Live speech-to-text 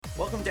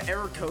Welcome to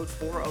Error Code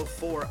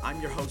 404.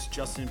 I'm your host,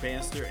 Justin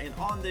Bannister, and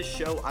on this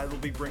show, I will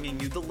be bringing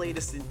you the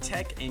latest in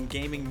tech and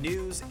gaming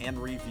news and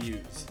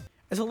reviews.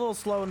 It's a little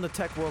slow in the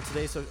tech world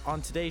today, so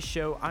on today's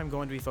show, I'm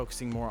going to be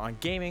focusing more on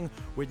gaming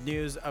with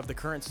news of the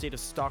current state of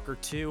STALKER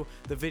 2,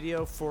 the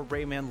video for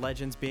Rayman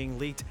Legends being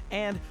leaked,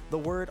 and the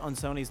word on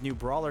Sony's new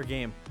brawler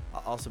game.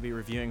 I'll also be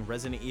reviewing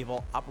Resident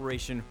Evil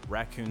Operation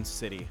Raccoon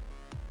City.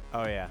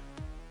 Oh yeah,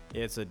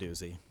 it's a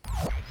doozy.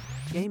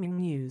 Gaming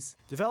news.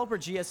 Developer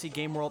GSC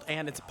Game World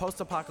and its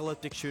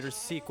post-apocalyptic shooter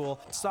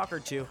sequel, STALKER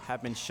 2,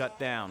 have been shut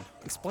down.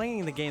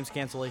 Explaining the game's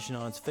cancellation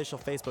on its official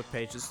Facebook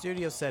page, the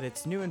studio said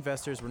its new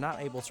investors were not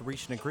able to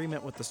reach an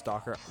agreement with the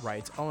STALKER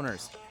rights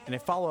owners. In a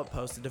follow-up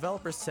post, the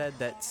developers said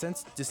that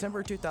since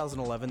December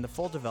 2011, the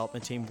full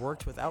development team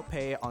worked without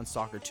pay on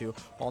STALKER 2,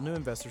 while new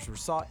investors were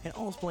sought and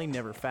ultimately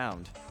never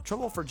found.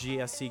 Trouble for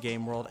GSC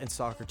Game World and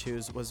STALKER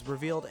 2 was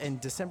revealed in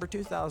December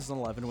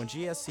 2011 when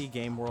GSC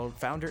Game World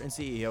founder and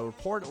CEO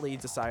reportedly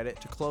decided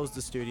to close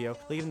the studio,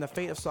 leaving the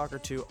fate of STALKER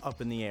 2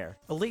 up in the air.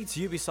 A leaked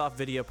Ubisoft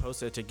video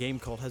posted to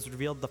GameCult has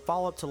revealed the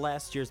follow-up to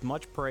last year's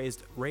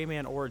much-praised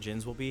Rayman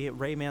Origins will be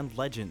Rayman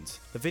Legends.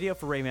 The video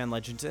for Rayman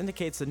Legends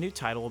indicates the new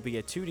title will be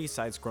a 2D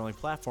side-scrolling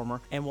platformer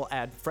and will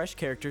add fresh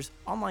characters,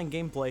 online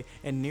gameplay,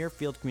 and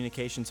near-field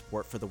communication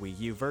support for the Wii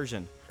U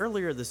version.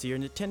 Earlier this year,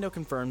 Nintendo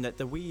confirmed that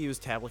the Wii U's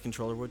tablet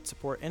controller would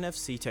support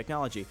NFC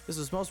technology. This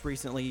was most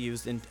recently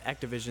used in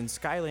Activision's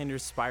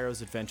Skylanders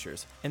Spyro's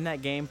Adventures. In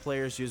that game,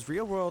 players use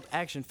real-world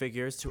action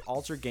figures to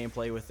alter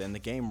gameplay within the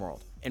game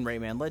world. In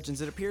Rayman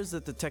Legends, it appears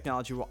that the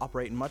technology will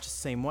operate in much the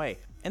same way.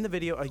 In the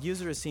video, a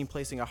user is seen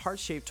placing a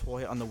heart-shaped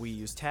toy on the Wii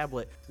U's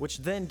tablet, which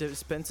then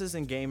dispenses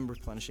in-game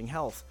replenishing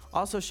health.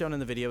 Also shown in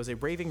the video is a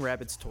Raving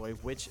Rabbit's toy,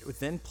 which,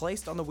 then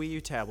placed on the Wii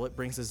U tablet,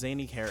 brings a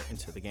zany hair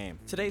into the game.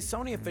 Today,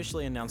 Sony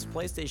officially announced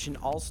PlayStation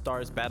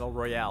All-Stars Battle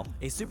Royale,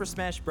 a Super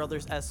Smash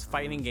Bros.-esque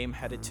fighting game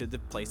headed to the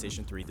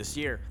PlayStation 3 this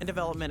year. In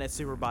development at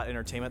Superbot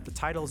Entertainment, the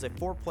title is a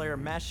 4-player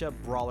mashup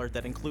brawler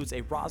that includes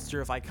a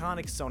roster of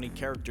iconic Sony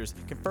characters.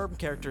 Confirmed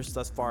characters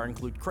thus far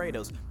include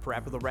Kratos,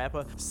 Parappa the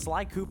Rapper,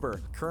 Sly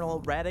Cooper, Colonel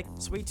Raddick,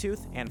 Sweet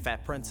Tooth, and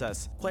Fat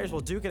Princess. Players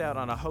will duke it out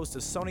on a host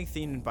of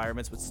Sony-themed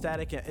environments with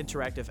static and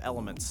interactive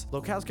elements.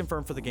 Locales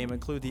confirmed for the game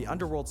include the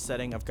underworld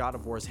setting of God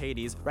of War's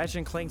Hades,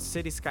 Ratchet & Clank's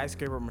City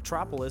Skyscraper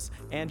Metropolis,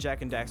 and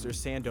Jak and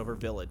Daxter's Sandover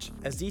Village.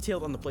 As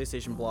detailed on the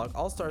PlayStation blog,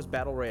 All-Stars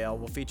Battle Royale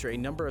will feature a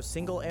number of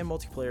single and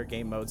multiplayer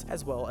game modes,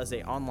 as well as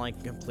a online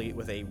complete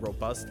with a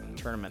robust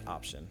tournament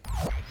option.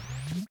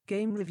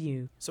 Game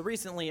review. So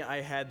recently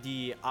I had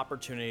the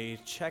opportunity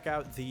to check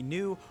out the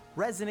new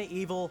Resident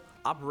Evil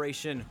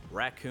Operation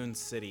Raccoon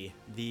City,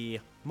 the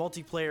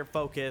multiplayer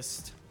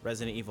focused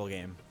Resident Evil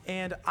game.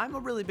 And I'm a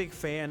really big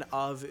fan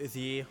of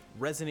the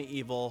Resident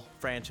Evil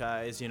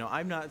franchise. You know,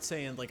 I'm not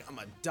saying like I'm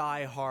a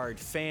die-hard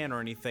fan or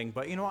anything,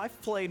 but you know, I've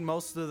played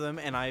most of them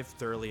and I've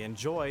thoroughly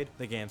enjoyed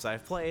the games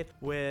I've played,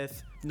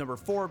 with number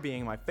 4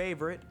 being my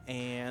favorite,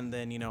 and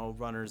then, you know,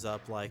 runners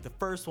up like the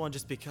first one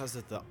just because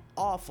of the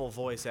awful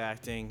voice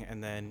acting,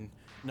 and then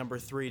number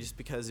 3 just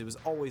because it was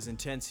always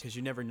intense because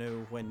you never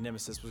knew when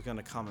Nemesis was going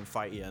to come and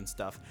fight you and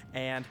stuff.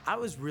 And I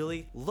was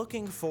really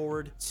looking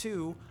forward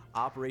to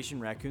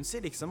Operation Raccoon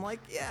City because I'm like,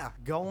 yeah,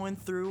 going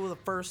through the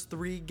first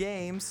 3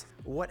 games,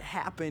 what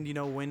happened, you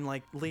know, when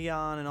like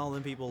Leon and all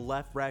them people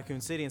left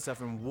Raccoon City and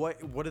stuff, and what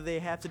do they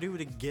have to do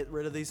to get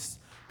rid of these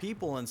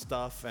people and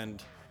stuff.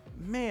 And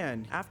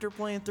man, after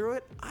playing through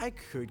it, I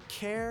could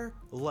care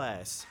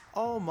less.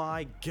 Oh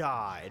my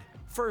god.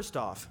 First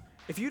off,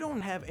 if you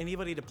don't have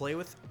anybody to play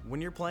with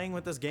when you're playing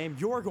with this game,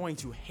 you're going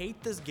to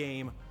hate this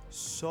game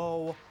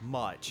so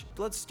much.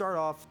 Let's start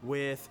off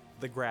with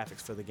the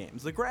graphics for the game.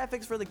 The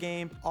graphics for the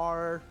game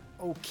are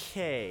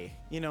okay.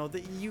 You know,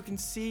 you can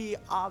see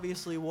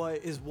obviously what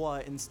is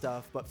what and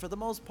stuff, but for the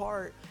most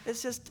part,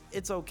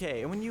 it's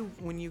okay. And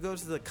when you go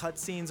to the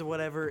cutscenes or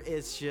whatever,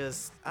 it's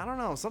just, I don't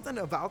know, something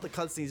about the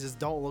cutscenes just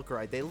don't look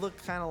right. They look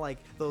kind of like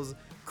those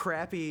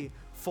crappy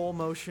full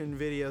motion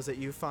videos that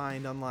you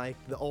find on like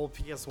the old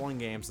PS1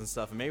 games and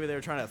stuff, and maybe they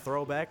were trying to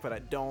throw back, but I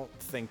don't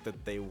think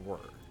that they were.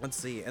 Let's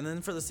see. And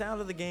then for the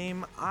sound of the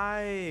game,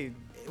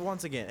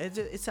 once again,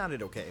 it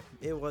sounded okay.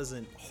 It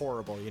wasn't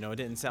horrible, you know, it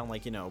didn't sound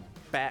like, you know,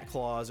 bat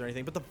claws or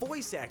anything, but the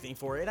voice acting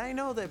for it, I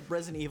know that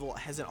Resident Evil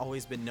hasn't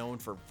always been known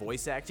for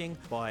voice acting,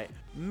 but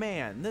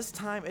man, this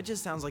time it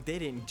just sounds like they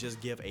didn't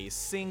just give a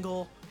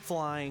single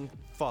flying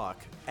fuck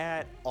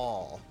at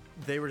all.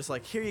 They were just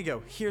like, here you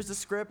go, here's the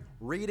script,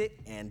 read it,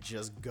 and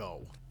just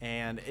go.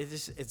 And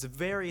it's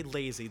very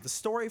lazy. The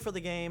story for the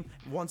game,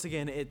 once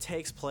again, it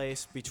takes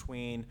place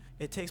in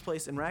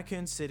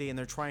Raccoon City, and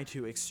they're trying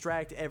to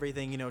extract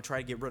everything, you know,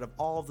 try to get rid of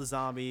all of the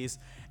zombies,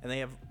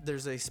 and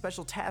there's a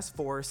special task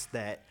force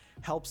that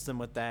helps them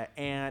with that.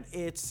 And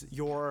it's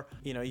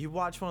you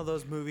watch one of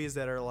those movies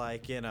that are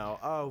like, you know,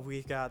 oh,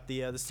 we got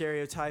the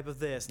stereotype of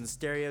this and the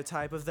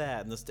stereotype of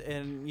that,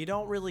 and you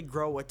don't really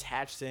grow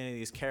attached to any of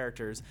these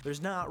characters.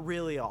 There's not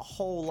really a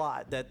whole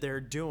lot that they're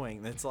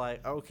doing. It's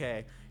like,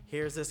 okay,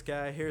 here's this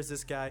guy, here's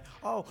this guy.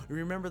 Oh,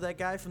 remember that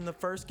guy from the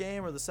first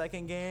game or the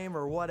second game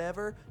or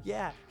whatever?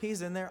 Yeah,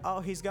 he's in there. Oh,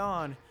 he's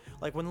gone.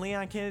 Like when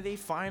Leon Kennedy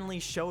finally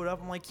showed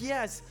up, I'm like,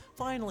 yes,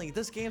 finally,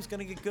 this game's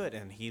gonna get good.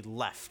 And he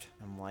left.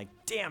 I'm like,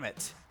 damn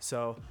it.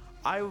 So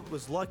I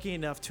was lucky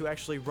enough to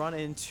actually run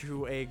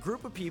into a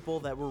group of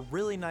people that were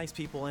really nice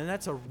people, and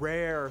that's a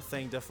rare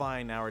thing to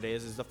find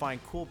nowadays, is to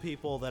find cool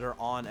people that are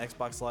on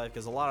Xbox Live,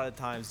 because a lot of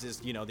the times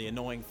just, you know, the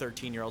annoying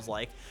 13-year-olds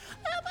like,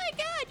 oh my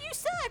god, you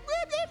suck,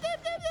 blah, blah, blah,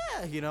 blah,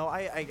 blah. You know,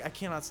 I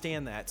cannot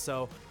stand that.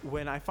 So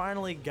when I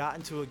finally got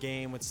into a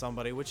game with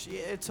somebody, which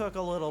it took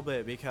a little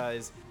bit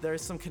because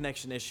there's some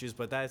connection issues,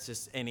 but that's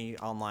just any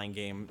online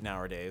game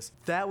nowadays.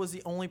 That was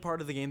the only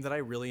part of the game that I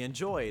really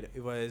enjoyed.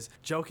 It was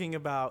joking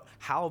about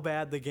how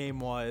bad the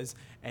game was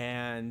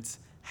and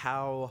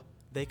how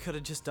they could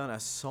have just done a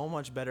so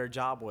much better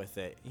job with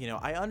it. You know,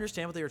 I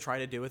understand what they were trying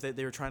to do with it.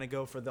 They were trying to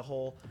go for the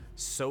whole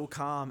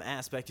SOCOM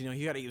aspect. You know,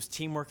 you got to use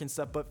teamwork and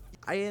stuff, but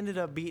I ended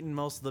up beating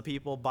most of the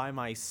people by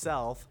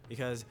myself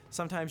because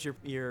sometimes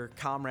your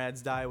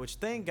comrades die, which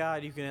thank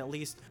God you can at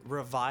least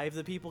revive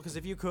the people, because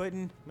if you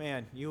couldn't,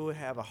 man, you would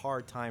have a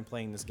hard time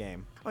playing this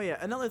game. Oh yeah,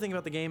 another thing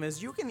about the game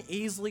is you can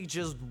easily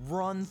just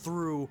run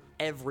through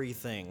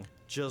everything.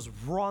 Just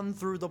run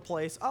through the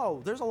place.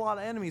 Oh, there's a lot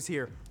of enemies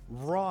here.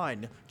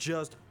 Run.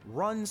 Just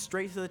run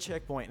straight to the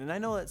checkpoint. And I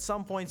know at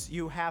some points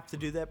you have to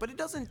do that, but it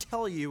doesn't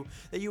tell you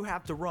that you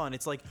have to run.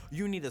 It's like,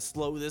 you need to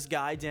slow this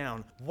guy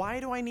down. Why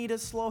do I need to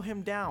slow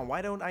him down?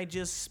 Why don't I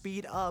just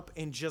speed up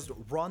and just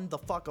run the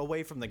fuck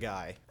away from the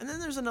guy? And then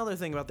there's another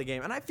thing about the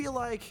game, and I feel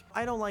like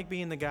I don't like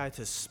being the guy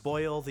to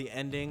spoil the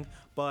ending,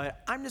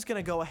 but I'm just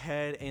gonna go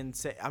ahead and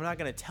say, I'm not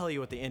gonna tell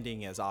you what the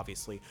ending is,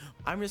 obviously.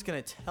 I'm just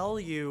gonna tell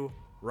you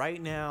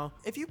right now,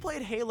 if you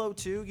played Halo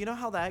 2, you know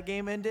how that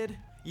game ended?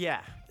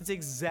 Yeah, it's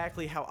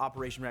exactly how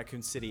Operation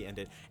Raccoon City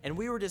ended. And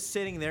we were just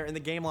sitting there in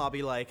the game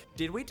lobby like,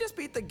 did we just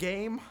beat the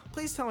game?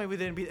 Please tell me we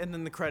didn't beat, and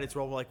then the credits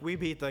roll, like, we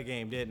beat the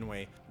game, didn't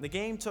we? The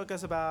game took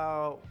us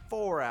about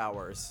 4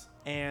 hours.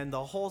 And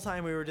the whole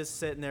time we were just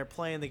sitting there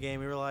playing the game,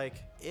 we were like,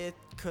 it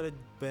could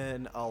have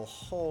been a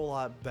whole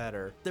lot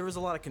better. There was a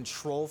lot of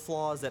control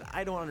flaws that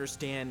I don't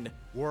understand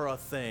were a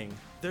thing.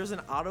 There's an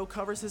auto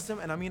cover system,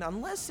 and I mean,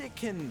 unless it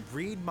can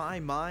read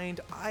my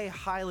mind, I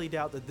highly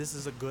doubt that this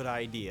is a good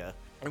idea.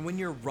 And when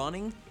you're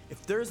running,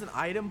 if there's an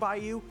item by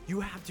you,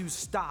 you have to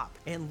stop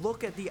and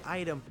look at the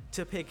item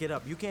to pick it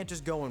up. You can't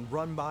just go and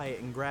run by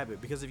it and grab it,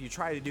 because if you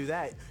try to do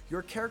that,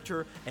 your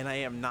character, and I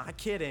am not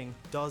kidding,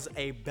 does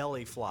a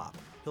belly flop.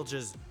 He'll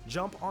just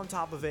jump on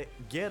top of it,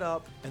 get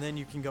up, and then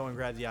you can go and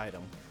grab the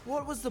item.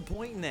 What was the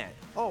point in that?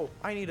 Oh,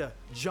 I need to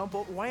jump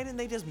over. Why didn't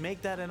they just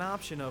make that an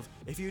option of,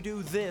 if you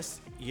do this,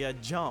 you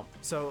jump?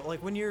 So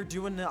like when you're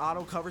doing the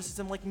auto cover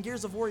system, like in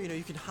Gears of War, you know,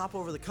 you can hop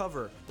over the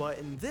cover, but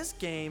in this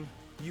game,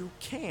 you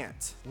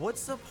can't.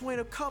 What's the point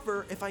of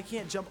cover if I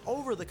can't jump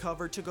over the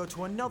cover to go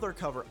to another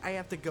cover? I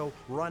have to go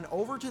run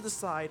over to the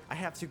side. I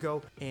have to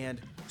go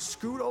and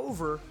scoot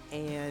over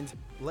and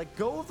let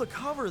go of the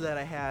cover that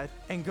I had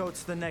and go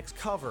to the next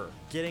cover,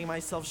 getting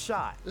myself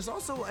shot. There's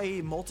also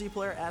a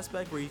multiplayer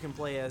aspect where you can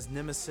play as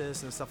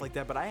Nemesis and stuff like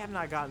that, but I have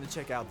not gotten to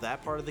check out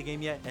that part of the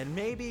game yet, and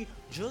maybe,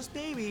 just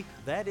maybe,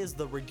 that is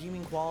the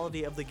redeeming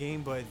quality of the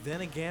game, but then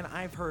again,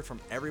 I've heard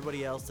from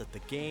everybody else that the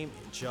game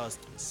just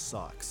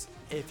sucks.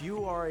 If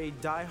you are a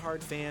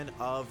diehard fan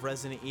of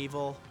Resident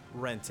Evil,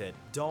 rent it.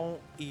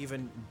 Don't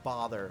even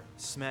bother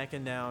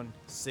smacking down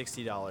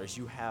 $60.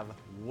 You have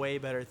way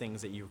better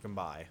things that you can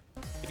buy.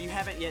 If you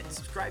haven't yet,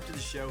 subscribe to the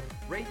show,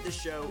 rate the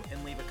show,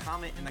 and leave a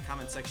comment in the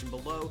comment section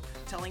below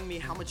telling me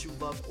how much you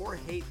love or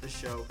hate the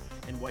show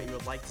and what you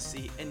would like to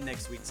see in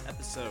next week's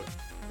episode.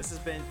 This has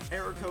been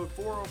Error Code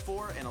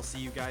 404, and I'll see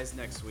you guys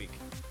next week.